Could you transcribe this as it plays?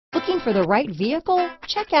Looking for the right vehicle?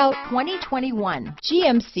 Check out 2021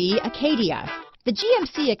 GMC Acadia. The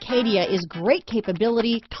GMC Acadia is great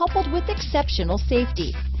capability coupled with exceptional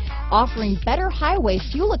safety. Offering better highway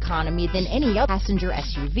fuel economy than any other passenger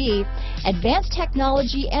SUV, advanced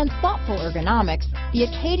technology and thoughtful ergonomics, the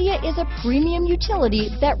Acadia is a premium utility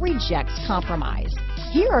that rejects compromise.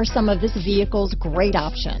 Here are some of this vehicle's great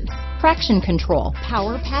options: traction control,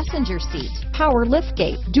 power passenger seat, power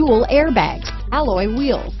liftgate, dual airbags, alloy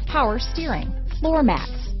wheels, power steering, floor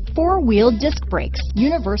mats, four-wheel disc brakes,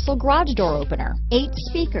 universal garage door opener, 8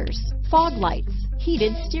 speakers, fog lights,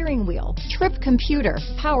 heated steering wheel, trip computer,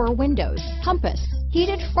 power windows, compass,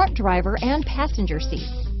 heated front driver and passenger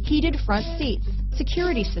seats, heated front seats,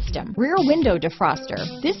 security system, rear window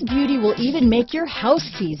defroster. This beauty will even make your house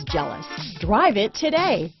keys jealous. Drive it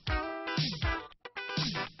today.